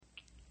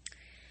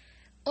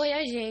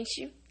Oi,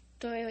 gente.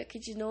 Tô eu aqui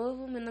de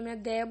novo. Meu nome é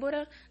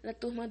Débora, da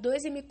turma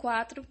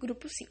 2M04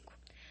 Grupo 5.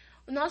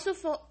 O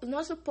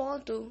nosso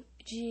ponto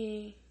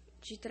de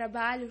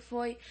trabalho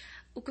foi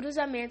o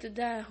cruzamento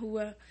da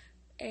rua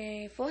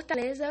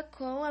Fortaleza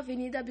com a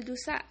Avenida Abido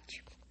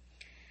Saad.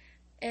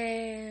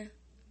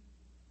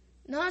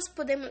 Nós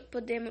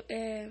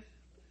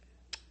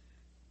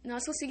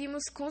nós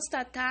conseguimos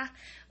constatar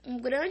um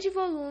grande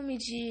volume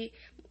de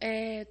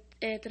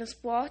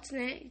transportes,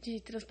 né,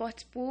 de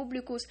transportes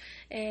públicos,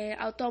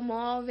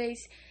 automóveis,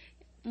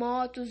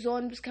 motos,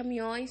 ônibus,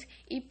 caminhões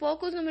e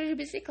poucos números de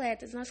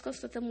bicicletas. Nós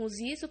constatamos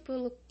isso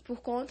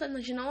por conta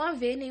de não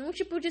haver nenhum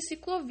tipo de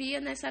ciclovia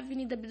nessa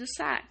Avenida Abido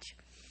Saad.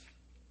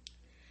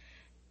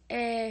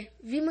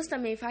 Vimos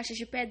também faixas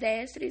de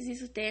pedestres,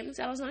 isso temos,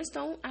 elas não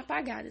estão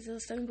apagadas,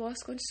 elas estão em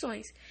boas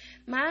condições.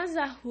 Mas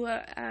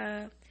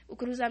o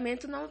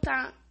cruzamento não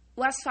está,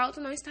 o asfalto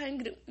não está em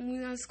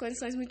umas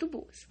condições muito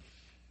boas.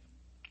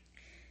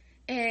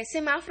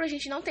 Semáforo a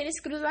gente não tem nesse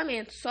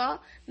cruzamento,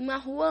 só numa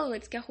rua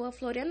antes, que é a rua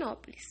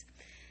Florianópolis.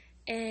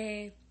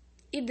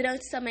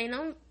 Hidrantes também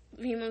não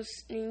vimos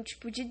nenhum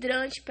tipo de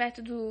hidrante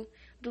perto do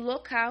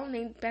local,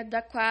 nem perto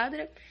da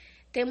quadra.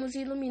 Temos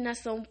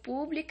iluminação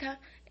pública,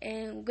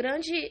 um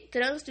grande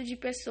trânsito de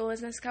pessoas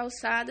nas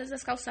calçadas.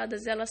 As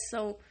calçadas elas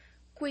são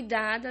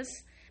cuidadas,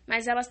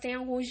 mas elas têm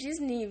alguns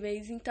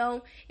desníveis.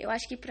 Então, eu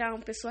acho que para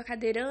uma pessoa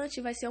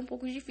cadeirante vai ser um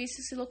pouco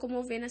difícil se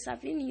locomover nessa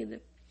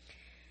avenida.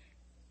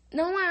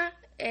 Não há,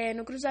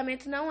 no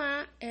cruzamento não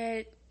há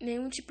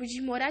nenhum tipo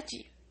de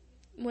moradia,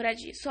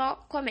 só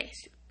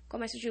comércio.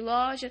 Comércio de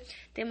loja,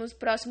 temos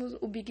próximos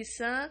o Big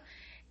Sun,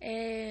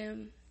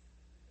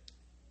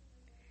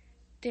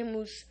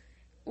 temos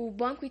o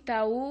Banco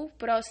Itaú,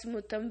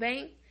 próximo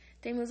também.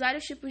 Temos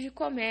vários tipos de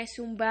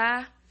comércio, um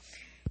bar.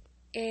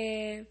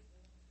 E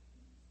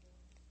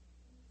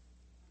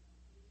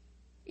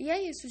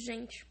é isso,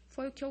 gente.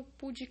 Foi o que eu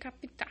pude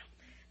captar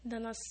dos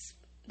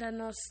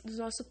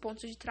nossos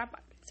pontos de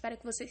trabalho. Espero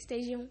que vocês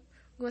tenham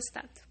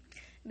gostado.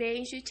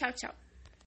 Beijo e tchau, tchau.